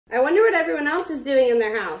I wonder what everyone else is doing in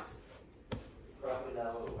their house. Probably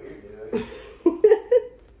not what we're doing.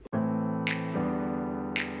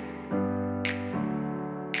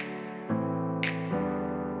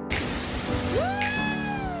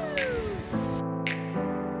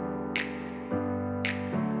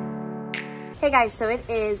 Hey guys, so it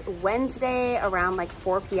is Wednesday around like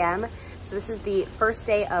 4 p.m. So this is the first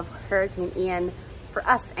day of Hurricane Ian, for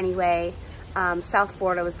us anyway. South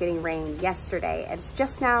Florida was getting rain yesterday, and it's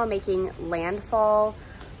just now making landfall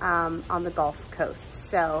on the Gulf Coast.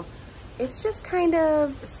 So it's just kind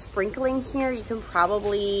of sprinkling here. You can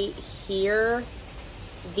probably hear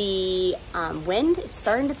the wind. It's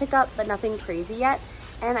starting to pick up, but nothing crazy yet.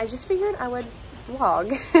 And I just figured I would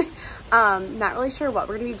vlog. Not really sure what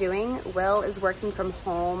we're gonna be doing. Will is working from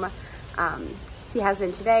home. He has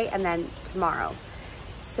been today and then tomorrow.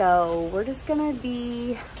 So we're just gonna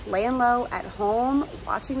be laying low at home,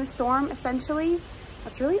 watching the storm essentially.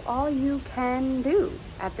 That's really all you can do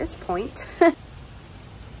at this point.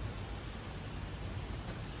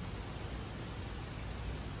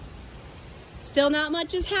 Still not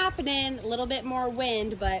much is happening. A little bit more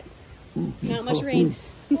wind, but not much rain.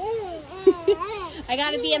 I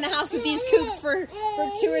gotta be in the house with these kooks for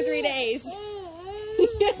 2 or 3 days.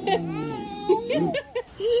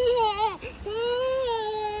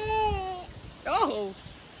 Oh,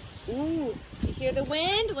 ooh, you hear the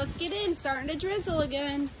wind? Let's get in, starting to drizzle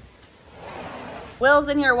again. Will's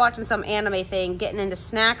in here watching some anime thing, getting into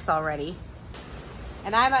snacks already.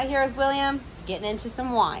 And I'm out here with William, getting into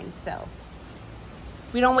some wine, so.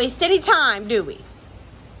 We don't waste any time, do we?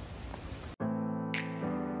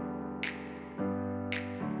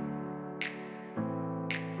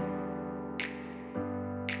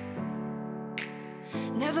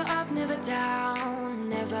 Never up, never down,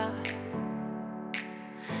 never.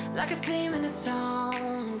 Like a theme in a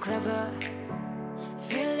song, clever.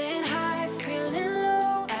 Feeling high, feeling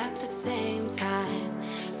low at the same time.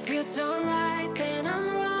 Feels so right, then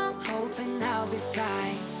I'm wrong, hoping I'll be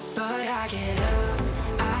fine. But I get up,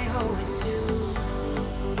 I always do.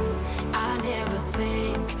 I never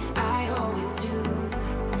think, I always do.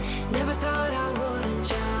 Never thought I wouldn't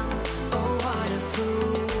jump, oh what a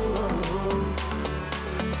fool.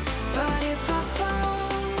 But if I fall,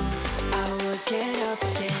 I will get up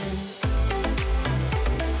again.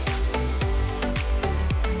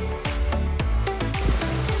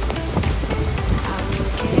 I will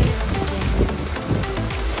get up again.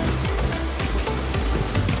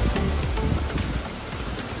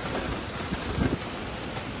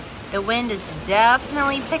 The wind is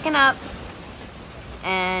definitely picking up,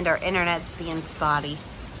 and our internet's being spotty.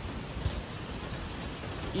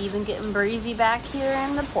 Even getting breezy back here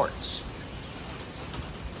in the porch.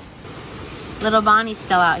 Little Bonnie's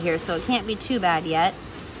still out here, so it can't be too bad yet.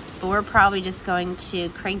 But we're probably just going to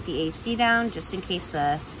crank the AC down just in case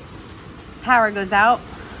the power goes out.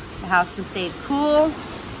 The house can stay cool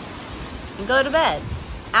and go to bed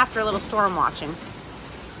after a little storm watching.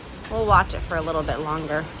 We'll watch it for a little bit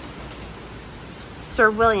longer. Sir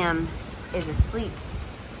William is asleep.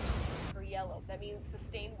 For yellow, that means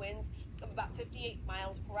sustained winds of about 58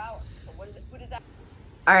 miles per hour. So what is that?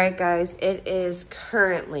 All right, guys, it is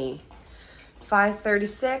currently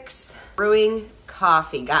 5:36. Brewing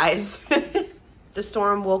coffee, guys. The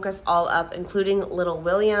storm woke us all up, including little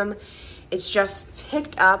William. It's just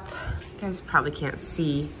picked up. You guys probably can't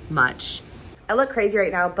see much. I look crazy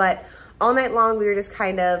right now, but all night long we were just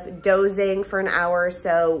kind of dozing for an hour or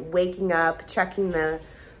so, waking up, checking the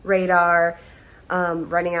radar,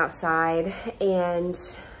 running outside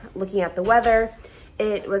and looking at the weather.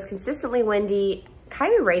 It was consistently windy,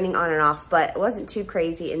 kind of raining on and off, but it wasn't too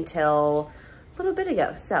crazy until a little bit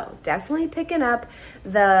ago. So definitely picking up.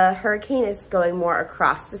 The hurricane is going more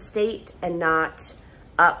across the state and not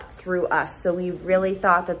up through us. So we really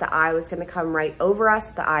thought that the eye was going to come right over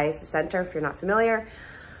us. The eye is the center, if you're not familiar.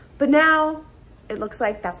 But now it looks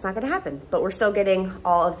like that's not going to happen. But we're still getting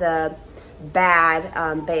all of the bad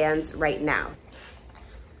bands right now.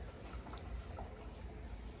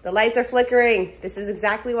 The lights are flickering. This is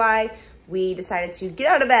exactly why we decided to get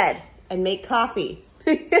out of bed and make coffee.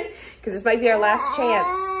 Because this might be our last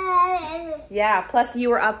chance. Yeah, plus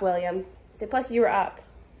you were up, William. Say plus you were up.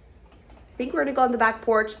 I think we're gonna go on the back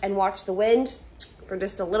porch and watch the wind for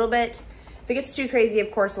just a little bit. If it gets too crazy,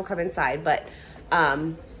 of course, we'll come inside. But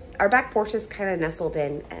our back porch is kind of nestled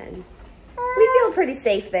in and we feel pretty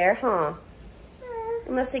safe there, huh?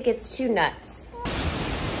 Unless it gets too nuts.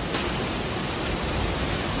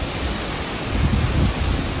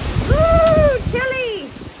 Woo, chilly.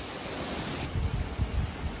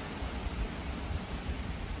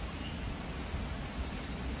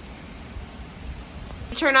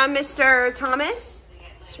 turn on Mr. Thomas?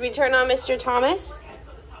 Should we turn on Mr. Thomas?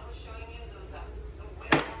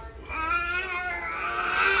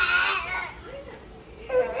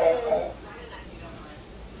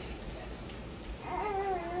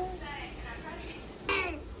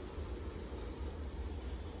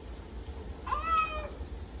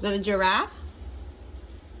 Is that a giraffe?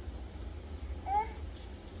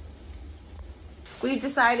 We've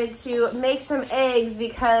decided to make some eggs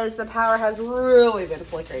because the power has really been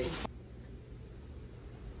flickering.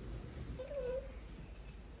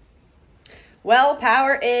 Well,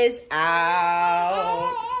 power is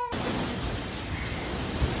out.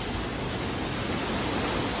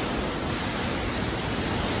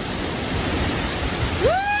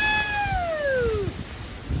 Woo!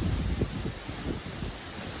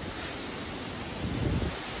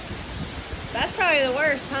 That's probably the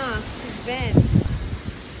worst, huh? It's been.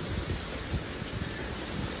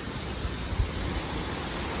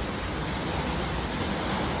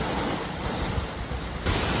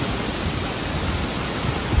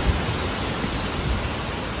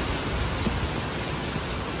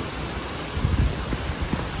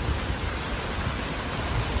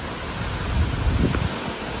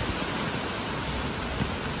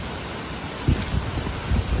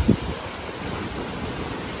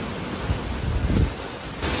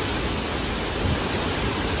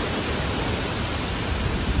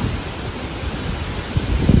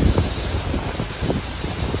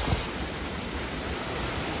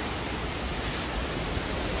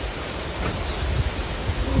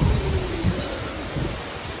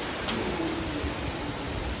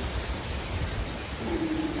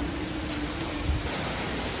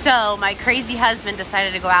 So my crazy husband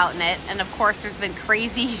decided to go out in it, and of course there's been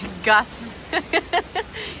crazy gusts.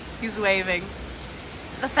 He's waving.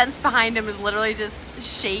 The fence behind him is literally just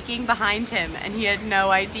shaking behind him, and he had no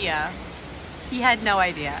idea. He had no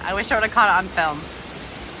idea. I wish I would have caught it on film.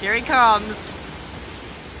 Here he comes.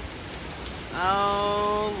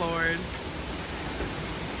 Oh Lord.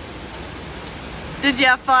 Did you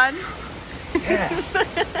have fun? Yeah.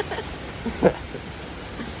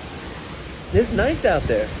 It's nice out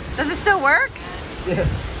there. Does it still work? Yeah.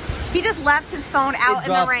 He just left his phone out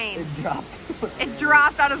in the rain. It dropped. It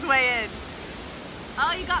dropped on his way in.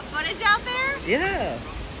 Oh, you got footage out there? Yeah.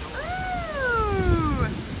 Ooh.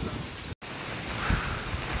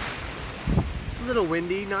 It's a little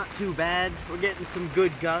windy, not too bad. We're getting some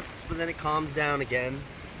good gusts, but then it calms down again.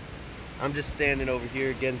 I'm just standing over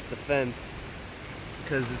here against the fence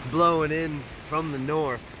because it's blowing in from the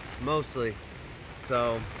north, mostly.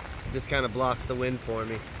 So this kind of blocks the wind for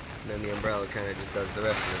me. And then the umbrella kind of just does the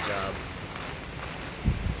rest of the job.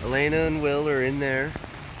 Elena and Will are in there.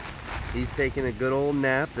 He's taking a good old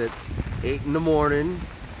nap at 8 in the morning.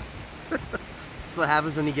 That's what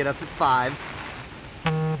happens when you get up at 5.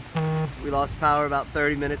 We lost power about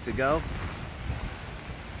 30 minutes ago.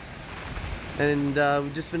 And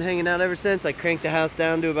we've just been hanging out ever since. I cranked the house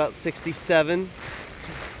down to about 67.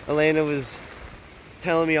 Elena was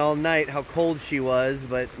telling me all night how cold she was,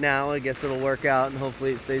 but now I guess it'll work out and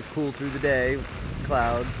hopefully it stays cool through the day,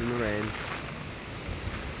 clouds and the rain.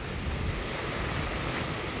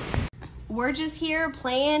 We're just here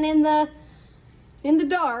playing in the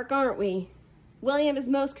dark, aren't we? William is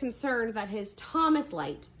most concerned that his Thomas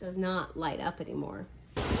light does not light up anymore.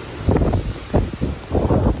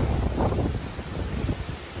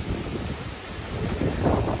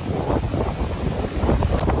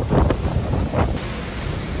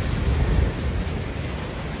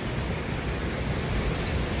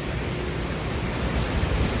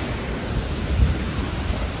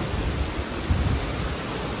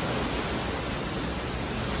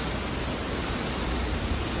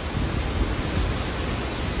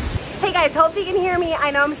 Hey guys, hope you can hear me.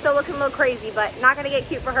 I know I'm still looking a little crazy, but not gonna get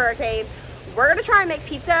cute for Hurricane. We're gonna try and make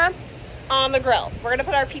pizza on the grill. We're gonna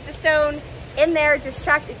put our pizza stone in there, just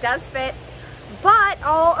checked, it does fit. But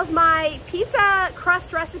all of my pizza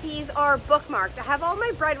crust recipes are bookmarked. I have all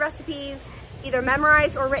my bread recipes either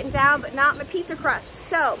memorized or written down, but not my pizza crust.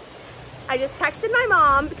 So I just texted my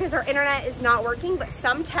mom because our internet is not working, but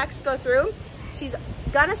some texts go through. She's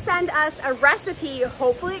gonna send us a recipe.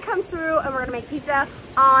 Hopefully it comes through and we're gonna make pizza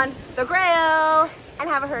on the grill and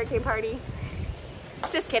have a hurricane party.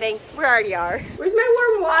 Just kidding, we already are. Where's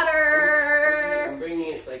my warm water? I'm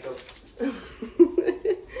bringing it, Psycho.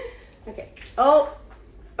 Okay. Oh,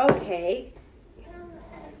 okay.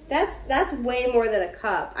 That's way more than a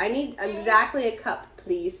cup. I need exactly a cup,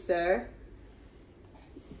 please, sir.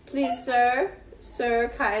 Please, sir.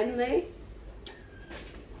 Sir, kindly.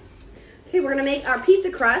 Okay, we're gonna make our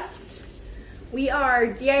pizza crust. We are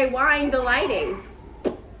DIYing the lighting.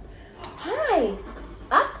 Hi.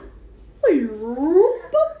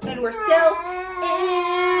 and we're still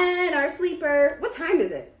in our sleeper. What time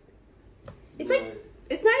is it? It's like,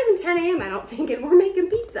 it's not even 10 a.m. I don't think, and we're making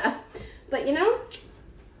pizza. But you know,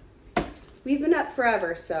 we've been up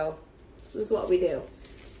forever, so this is what we do.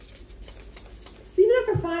 We've been up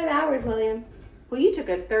for 5 hours, William. Well, you took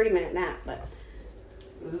a 30-minute nap, but.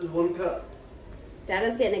 This is 1 cup.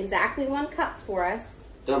 Dada's getting exactly 1 cup for us.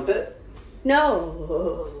 Dump it?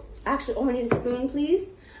 No. Actually, oh, I need a spoon,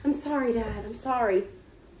 please. I'm sorry, Dad. I'm sorry.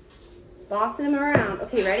 Bossing him around.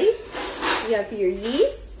 Okay, ready? You have your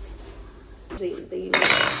yeast. Okay,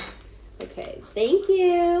 thank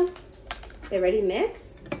you. Okay, ready?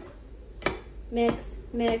 Mix. Mix,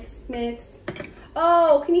 mix, mix.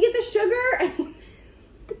 Oh, can you get the sugar?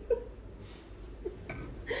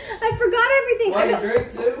 I forgot everything. Want a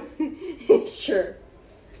drink too? Sure.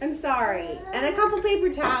 I'm sorry. And a couple paper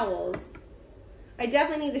towels. I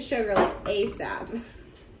definitely need the sugar like ASAP.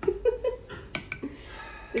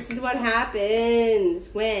 This is what happens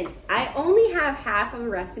when I only have half of a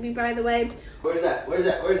recipe, by the way. Where's that? Where's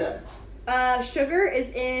that? Where's that? Sugar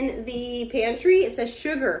is in the pantry. It says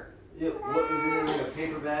sugar. Yeah, what is it in like a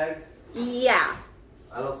paper bag? Yeah.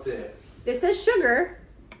 I don't see it. This says sugar.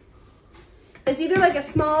 It's either like a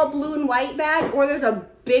small blue and white bag or there's a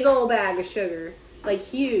big old bag of sugar. Like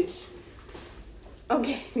huge.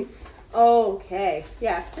 Okay. Okay.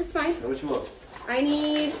 Yeah, it's fine. How much more? I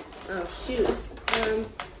need, oh shoot.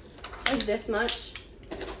 Like this much.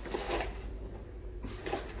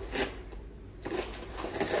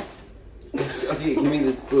 Okay, give me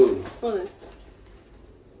the spoon. Hold on.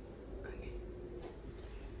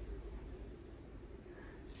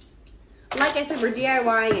 Like I said, we're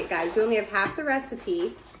DIYing it, guys. We only have half the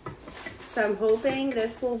recipe. So I'm hoping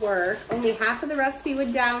this will work. Only half of the recipe would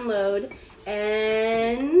download.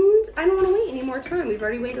 And I don't want to wait any more time. We've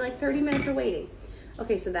already waited like 30 minutes of waiting.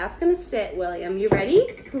 Okay, so that's going to sit, William. You ready?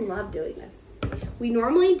 I love doing this. We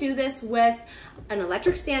normally do this with an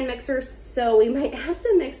electric stand mixer, so we might have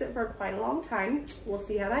to mix it for quite a long time. We'll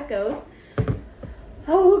see how that goes.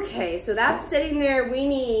 Okay, so that's sitting there. We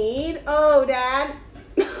need, oh, Dad.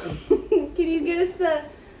 Can you get us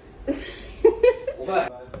the...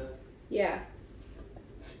 What? Yeah.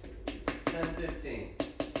 10:15.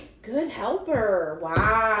 Good helper. I'm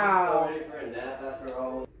Wow. so ready for a nap after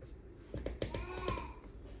all.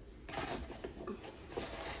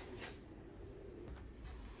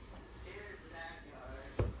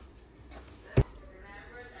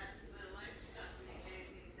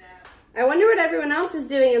 I wonder what everyone else is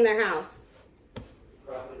doing in their house.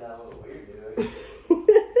 Probably not what we're doing.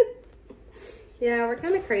 Yeah, we're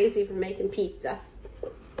kind of crazy for making pizza.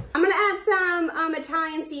 I'm gonna add some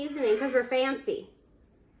Italian seasoning because we're fancy.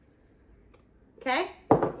 Okay?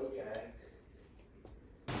 Okay.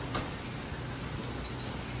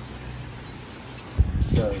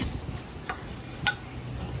 Does.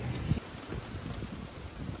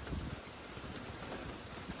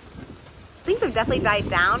 Things have definitely died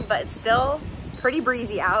down, but it's still pretty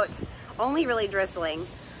breezy out. Only really drizzling.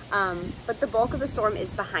 But the bulk of the storm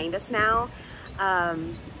is behind us now.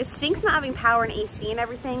 It stinks not having power and AC and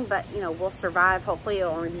everything, but you know, we'll survive. Hopefully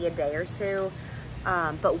it'll only be a day or two.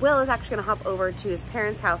 But Will is actually gonna hop over to his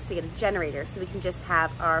parents' house to get a generator so we can just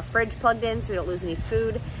have our fridge plugged in so we don't lose any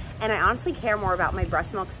food. And I honestly care more about my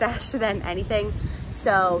breast milk stash than anything.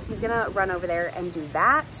 So he's gonna run over there and do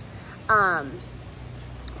that.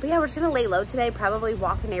 But yeah, we're just gonna lay low today, probably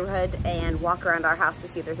walk the neighborhood and walk around our house to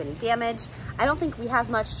see if there's any damage. I don't think we have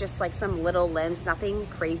much, just like some little limbs, nothing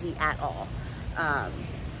crazy at all.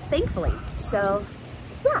 Thankfully. So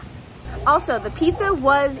yeah. Also, the pizza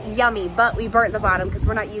was yummy, but we burnt the bottom because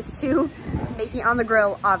we're not used to making it on the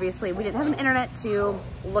grill, obviously. We didn't have an internet to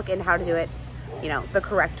look into how to do it, you know, the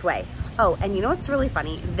correct way. Oh, and you know what's really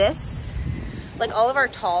funny? This, like all of our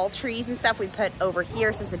tall trees and stuff we put over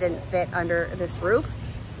here since it didn't fit under this roof.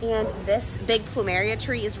 And this big plumeria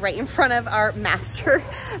tree is right in front of our master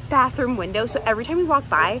bathroom window. So every time we walk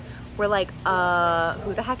by, we're like,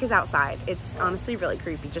 who the heck is outside? It's honestly really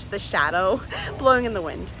creepy, just the shadow blowing in the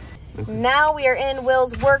wind. Now we are in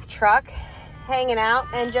Will's work truck, hanging out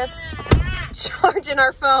and just charging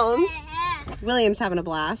our phones. William's having a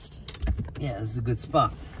blast. Yeah, this is a good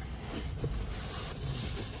spot.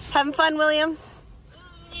 Having fun, William?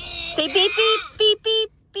 Say beep, beep, beep, beep,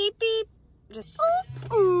 beep, beep. Just,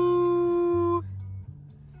 ooh, ooh.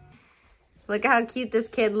 Look at how cute this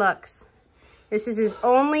kid looks. This is his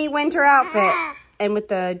only winter outfit. And with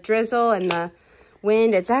the drizzle and the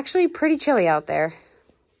wind, it's actually pretty chilly out there.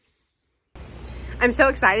 I'm so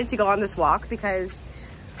excited to go on this walk because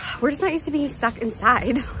we're just not used to being stuck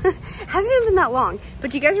inside. Hasn't even been that long.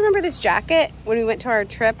 But do you guys remember this jacket when we went to our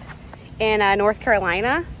trip in North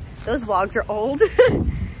Carolina? Those vlogs are old.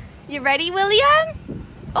 You ready, William?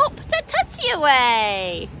 Oh, put that Tootsie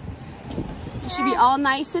away. It should be all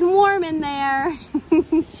nice and warm in there.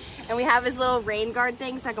 And we have his little rain guard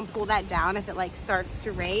thing, so I can pull that down if it like starts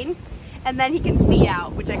to rain. And then he can see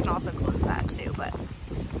out, which I can also close that too. But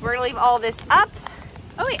we're gonna leave all this up.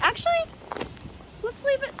 Oh wait, actually, let's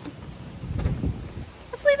leave it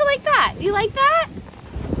like that. You like that?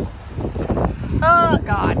 Oh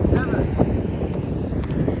God.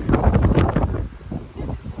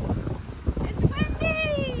 It's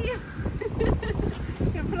windy.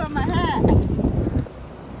 I'm gonna put on my hat.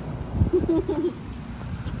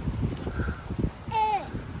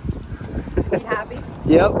 Is he happy?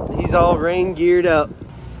 Yep, he's all rain geared up.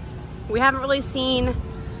 We haven't really seen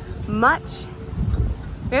much.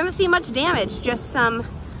 We haven't seen much damage, just some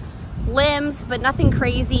limbs, but nothing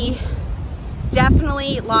crazy.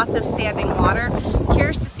 Definitely lots of standing water.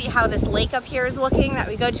 Curious to see how this lake up here is looking that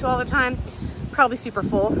we go to all the time. Probably super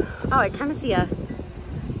full. Oh, I kind of see a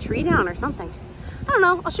tree down or something. I don't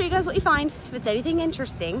know. I'll show you guys what you find. If it's anything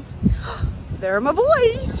interesting. There are my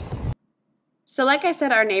boys. So like I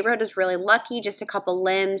said, our neighborhood is really lucky. Just a couple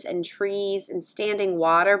limbs and trees and standing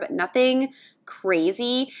water, but nothing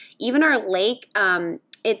crazy. Even our lake,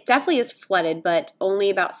 it definitely is flooded, but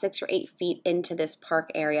only about 6 or 8 feet into this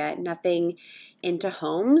park area. Nothing into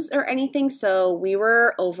homes or anything. So we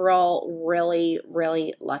were overall really,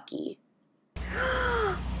 really lucky.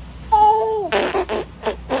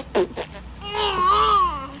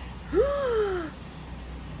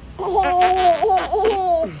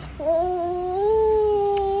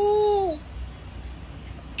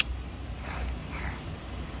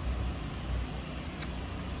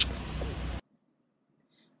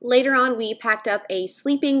 Later on, we packed up a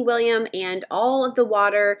sleeping William and all of the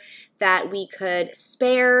water that we could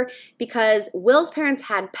spare because Will's parents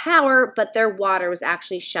had power, but their water was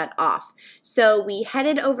actually shut off. So we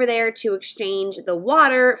headed over there to exchange the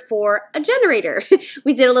water for a generator.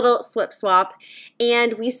 We did a little swap,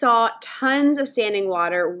 and we saw tons of standing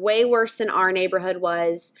water, way worse than our neighborhood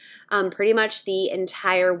was, pretty much the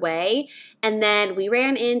entire way. And then we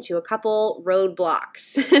ran into a couple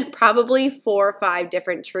roadblocks, probably 4 or 5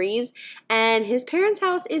 different trees, and his parents'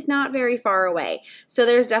 house is not very far away. So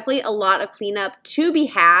there's definitely a lot of cleanup to be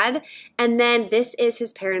had. And then this is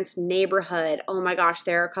his parents' neighborhood. Oh my gosh,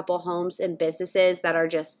 there are a couple homes and businesses that are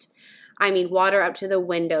just, I mean, water up to the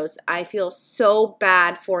windows. I feel so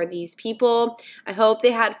bad for these people. I hope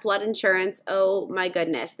they had flood insurance. Oh my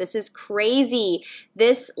goodness, this is crazy.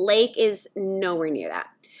 This lake is nowhere near that.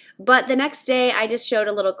 But the next day, I just showed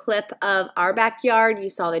a little clip of our backyard. You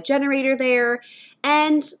saw the generator there,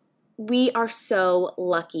 and we are so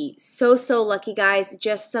lucky. So lucky, guys.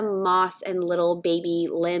 Just some moss and little baby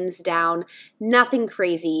limbs down. Nothing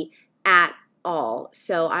crazy at all.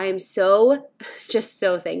 So I am just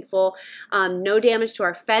so thankful. No damage to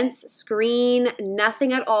our fence, screen,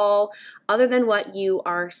 nothing at all other than what you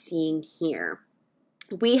are seeing here.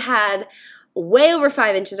 We had way over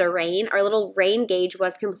 5 inches of rain. Our little rain gauge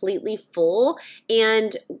was completely full,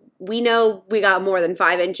 and we know we got more than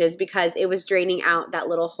 5 inches because it was draining out that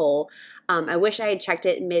little hole. I wish I had checked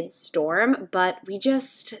it mid-storm, but we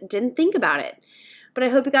just didn't think about it. But I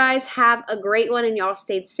hope you guys have a great one and y'all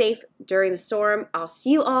stayed safe during the storm. I'll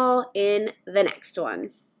see you all in the next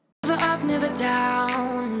one. Never up, never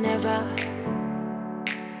down, never.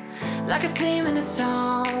 Like a theme in a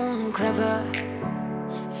song, clever.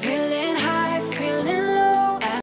 Feeling